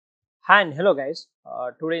Hi and hello guys.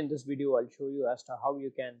 Today in this video I'll show you as to how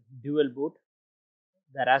you can dual boot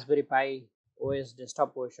the Raspberry Pi OS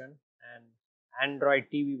desktop version and Android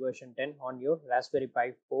TV version 10 on your Raspberry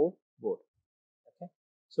Pi 4 board. Okay.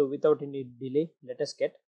 So without any delay, let us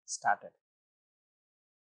get started.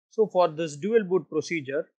 So for this dual boot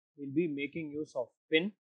procedure, we'll be making use of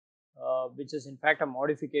pin, which is in fact a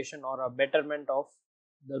modification or a betterment of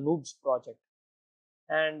the Noobs project.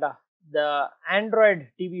 And the Android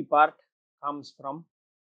TV part comes from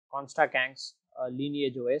Konstakang's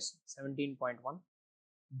Lineage OS 17.1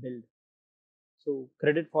 build. So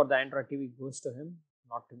credit for the Android TV goes to him,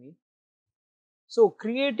 not to me. So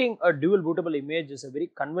creating a dual bootable image is a very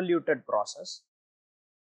convoluted process.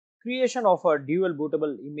 Creation of a dual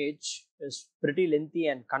bootable image is pretty lengthy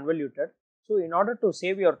and convoluted. So in order to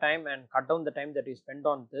save your time and cut down the time that you spend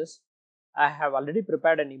on this, I have already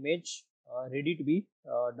prepared an image ready to be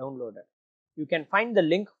downloaded. You can find the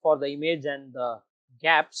link for the image and the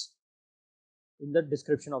gaps in the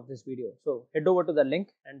description of this video. So head over to the link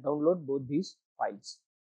and download both these files.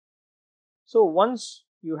 So once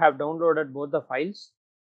you have downloaded both the files,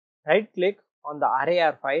 right click on the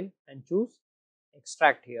RAR file and choose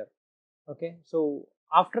extract here. Okay, so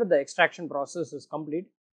after the extraction process is complete,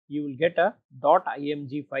 you will get a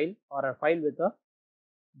 .img file or a file with a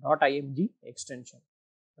 .img extension.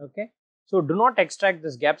 Okay, so do not extract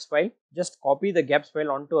this gaps file, just copy the gaps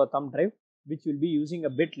file onto a thumb drive, which will be using a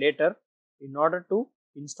bit later in order to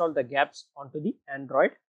install the gaps onto the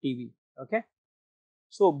Android TV. Okay,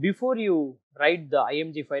 so before you write the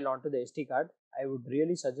img file onto the SD card, I would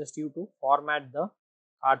really suggest you to format the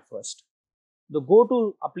card first. The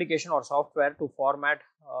go-to application or software to format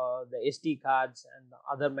the SD cards and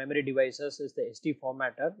other memory devices is the SD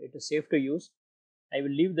formatter. It is safe to use. I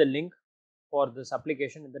will leave the link for this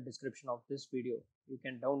application in the description of this video. You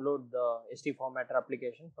can download the SD formatter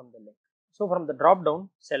application from the link. So from the drop down,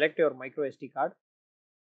 select your micro SD card,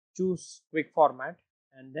 choose quick format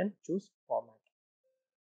and then choose format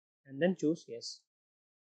and then choose yes.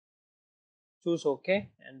 Choose OK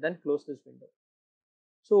and then close this window.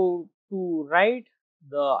 So to write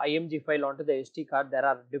the img file onto the SD card, there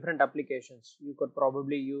are different applications. You could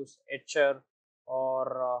probably use Etcher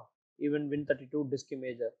or even Win32 disk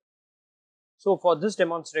imager. So for this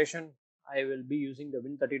demonstration, I will be using the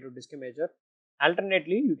Win32 disk imager.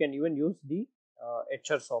 Alternately, you can even use the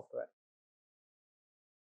Etcher software.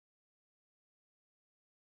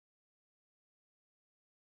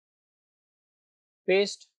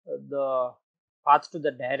 Paste the path to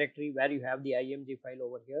the directory where you have the img file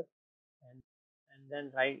over here, and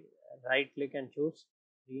then right click and choose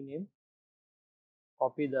rename,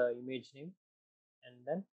 copy the image name and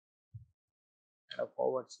then add a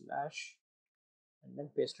forward slash and then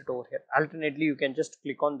paste it over here. Alternately, you can just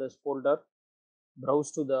click on this folder,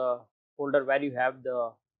 browse to the folder where you have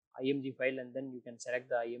the img file and then you can select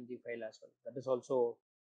the img file as well. That is also,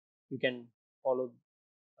 you can follow,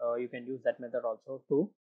 you can use that method also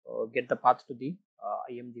to get the path to the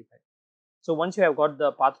img file. So once you have got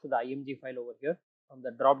the path to the img file over here, from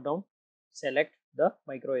the drop down, select the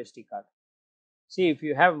micro SD card. See, if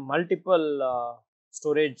you have multiple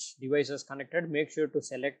storage devices connected, make sure to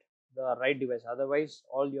select the right device, otherwise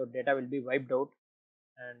all your data will be wiped out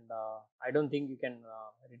and I don't think you can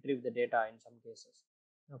retrieve the data in some cases.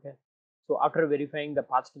 Okay, so after verifying the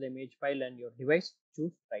path to the image file and your device,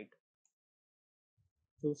 choose right,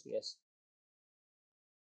 choose yes.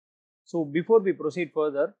 So before we proceed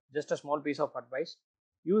further, just a small piece of advice: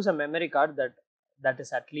 use a memory card that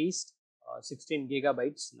is at least 16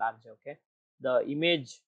 gigabytes large. Okay, the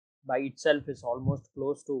image by itself is almost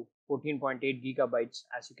close to 14.8 gigabytes,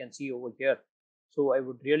 as you can see over here. So I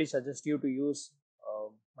would really suggest you to use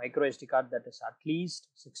micro SD card that is at least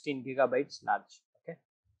 16 gigabytes large. Okay.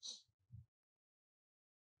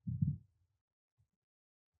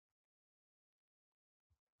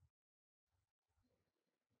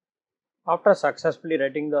 After successfully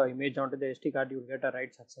writing the image onto the SD card, you will get a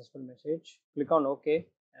write successful message. Click on OK,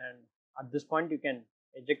 and at this point you can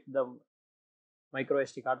eject the micro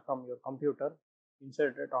SD card from your computer,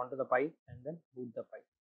 insert it onto the Pi and then boot the Pi.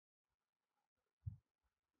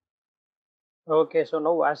 Okay, so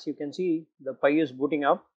now as you can see, the Pi is booting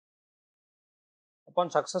up.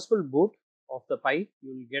 Upon successful boot of the Pi,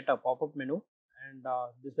 you will get a pop-up menu, and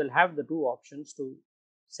this will have the two options to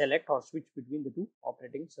select or switch between the two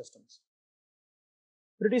operating systems.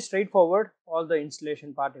 Pretty straightforward. All the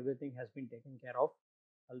installation part, everything has been taken care of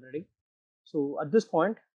already. So at this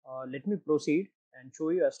point, let me proceed and show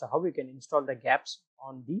you as to how we can install the gaps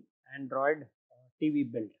on the Android TV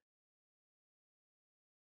build.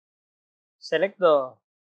 Select the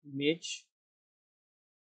image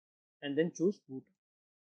and then choose boot.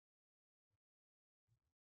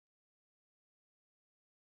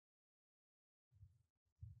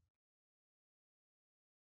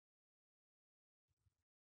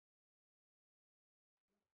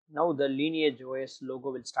 Now the Lineage OS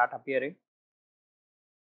logo will start appearing.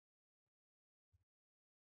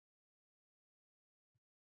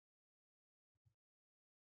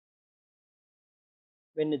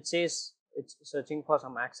 When it says it's searching for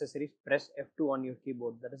some accessories, press F2 on your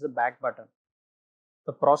keyboard. That is the back button.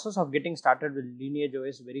 The process of getting started with Lineage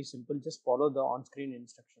OS is very simple. Just follow the on-screen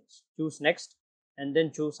instructions. Choose next and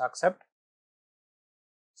then choose accept.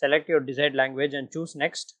 Select your desired language and choose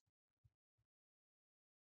next.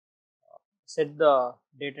 Set the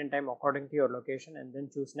date and time according to your location and then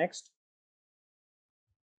choose next.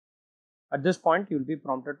 At this point, you will be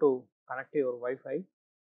prompted to connect to your Wi-Fi.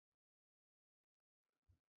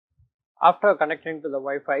 After connecting to the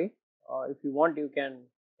Wi-Fi, if you want, you can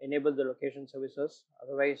enable the location services.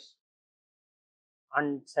 Otherwise,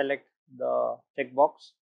 unselect the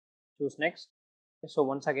checkbox. Choose next. So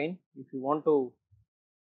once again, if you want to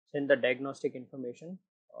send the diagnostic information,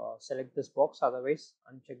 select this box. Otherwise,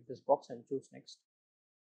 uncheck this box and choose next.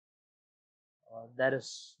 There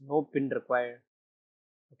is no pin required.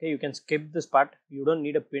 Okay, you can skip this part. You don't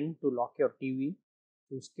need a pin to lock your TV.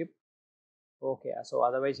 To skip. Okay, so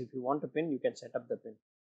otherwise, if you want a pin, you can set up the pin.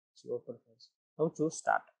 It's your preference. Now choose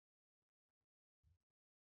start.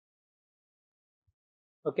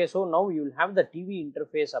 Okay, so now you will have the TV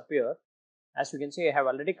interface appear. As you can see, I have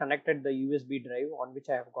already connected the USB drive on which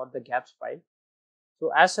I have got the gaps file.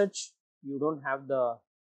 So as such, you don't have the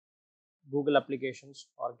Google applications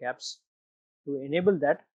or gaps. To enable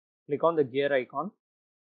that, click on the gear icon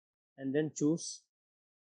and then choose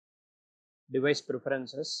device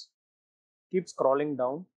preferences. Keep scrolling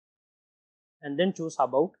down and then choose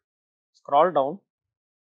about. Scroll down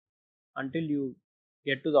until you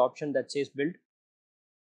get to the option that says build.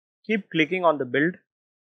 Keep clicking on the build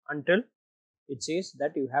until it says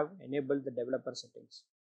that you have enabled the developer settings.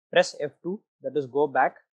 Press F2, that is go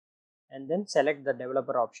back, and then select the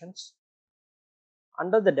developer options.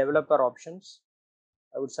 Under the developer options,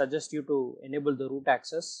 I would suggest you to enable the root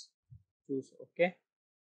access. Choose OK,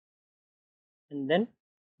 and then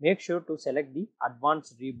make sure to select the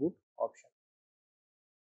advanced reboot option.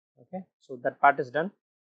 Okay, so that part is done.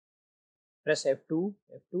 Press F2,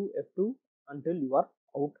 F2, F2 until you are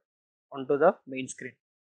out onto the main screen.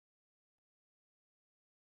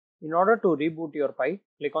 In order to reboot your Pi,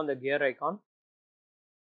 click on the gear icon,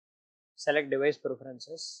 select device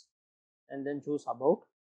preferences, and then choose about,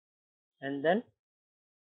 and then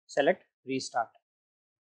select restart.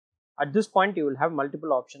 At this point, you will have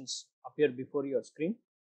multiple options appear before your screen.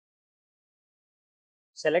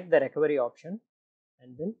 Select the recovery option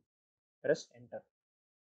and then press enter.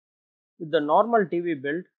 With the normal TV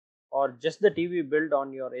build or just the TV build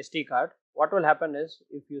on your SD card, what will happen is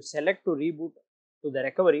if you select to reboot to the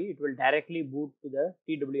recovery, it will directly boot to the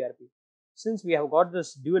TWRP. Since we have got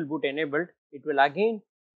this dual boot enabled, it will again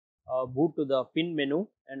boot to the pin menu,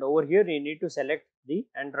 and over here you need to select the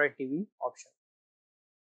Android TV option.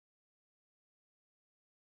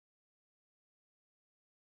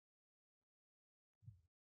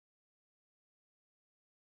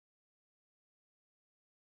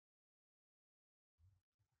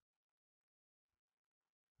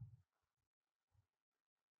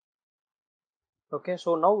 Okay,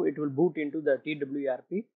 so now it will boot into the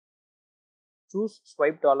TWRP. Choose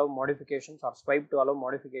swipe to allow modifications or swipe to allow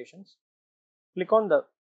modifications. Click on the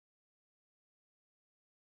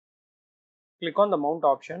mount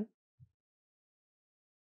option.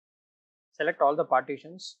 Select all the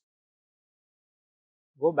partitions.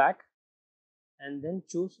 Go back and then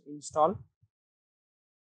choose install.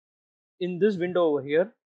 In this window over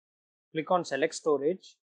here, click on select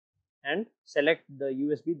storage and select the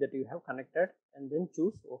USB that you have connected and then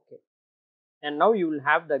choose OK. And now you will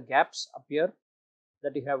have the gaps appear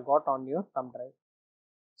that you have got on your thumb drive.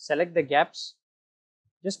 Select the gaps.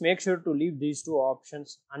 Just make sure to leave these two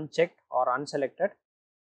options unchecked or unselected,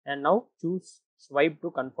 and now choose swipe to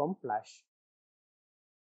confirm flash.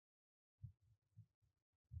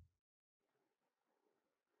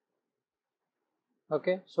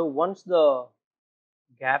 Okay, so once the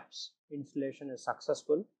gaps installation is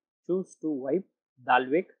successful, choose to wipe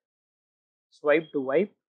Dalvik, swipe to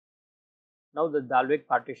wipe. Now the Dalvik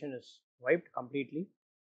partition is wiped completely.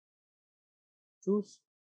 Choose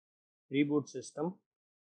reboot system.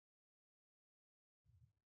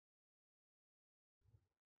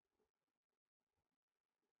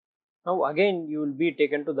 Now again you will be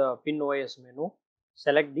taken to the PinOS menu.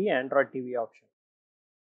 Select the Android TV option.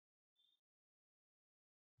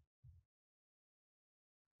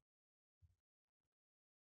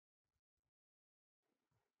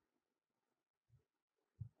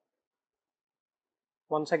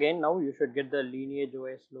 Once again, now you should get the Lineage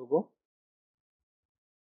OS logo.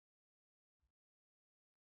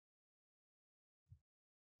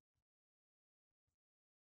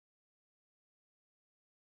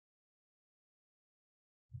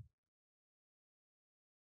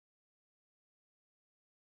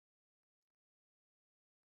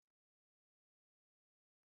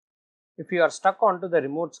 If you are stuck onto the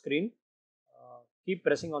remote screen, keep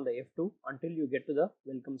pressing on the F2 until you get to the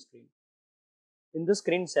welcome screen. In this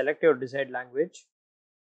screen, select your desired language.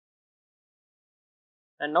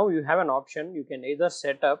 And now you have an option. You can either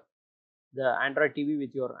set up the Android TV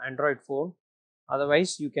with your Android phone.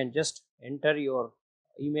 Otherwise, you can just enter your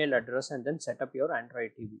email address and then set up your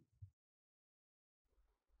Android TV.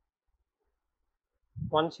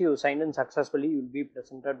 Once you sign in successfully, you will be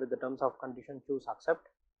presented with the terms of condition. Choose accept.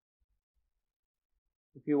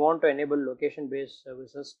 If you want to enable location based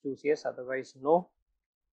services, choose yes, otherwise no.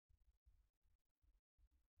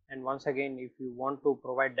 And once again, if you want to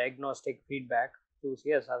provide diagnostic feedback, choose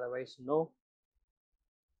yes, otherwise no.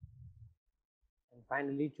 And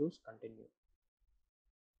finally choose continue.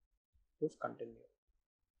 Choose continue.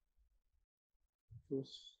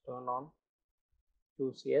 Choose turn on.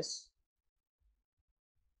 Choose yes.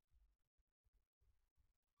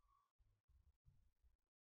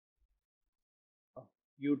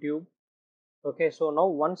 YouTube. Okay, so now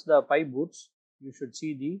once the Pi boots, you should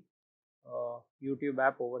see the YouTube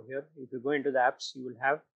app over here. If you go into the apps, you will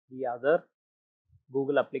have the other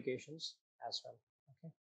Google applications as well.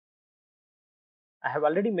 Okay, I have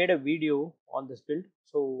already made a video on this build,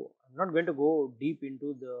 so I'm not going to go deep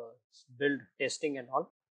into the build testing and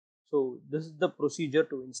all. So this is the procedure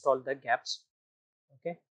to install the gaps.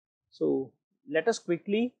 Okay, so let us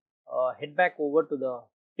quickly head back over to the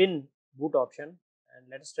pin boot option and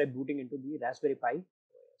let us try booting into the Raspberry Pi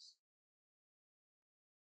OS.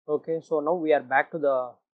 Okay, so now we are back to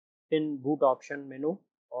the pin boot option menu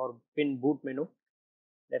or pin boot menu.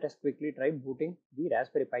 Let us quickly try booting the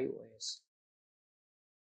Raspberry Pi OS.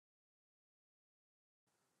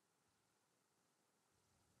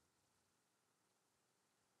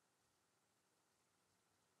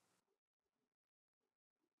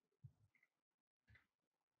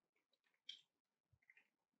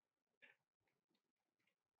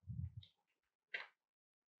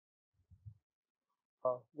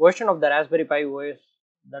 Version of the Raspberry Pi OS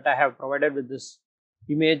that I have provided with this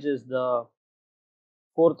image is the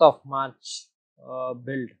 4th of March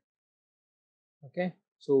build. Okay,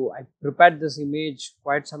 so I prepared this image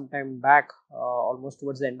quite some time back, almost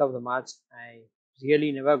towards the end of the March. I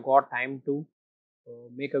really never got time to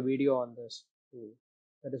make a video on this, so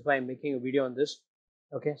that is why I'm making a video on this.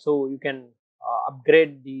 Okay, so you can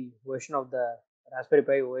upgrade the version of the Raspberry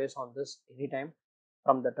Pi OS on this anytime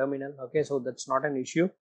from the terminal. Okay, so that's not an issue.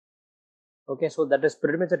 Okay, so that is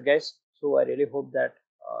pretty much it, guys. So I really hope that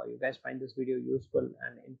you guys find this video useful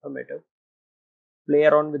and informative. Play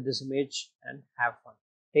around with this image and have fun.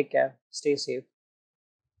 Take care, stay safe.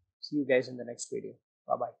 See you guys in the next video.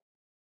 Bye bye.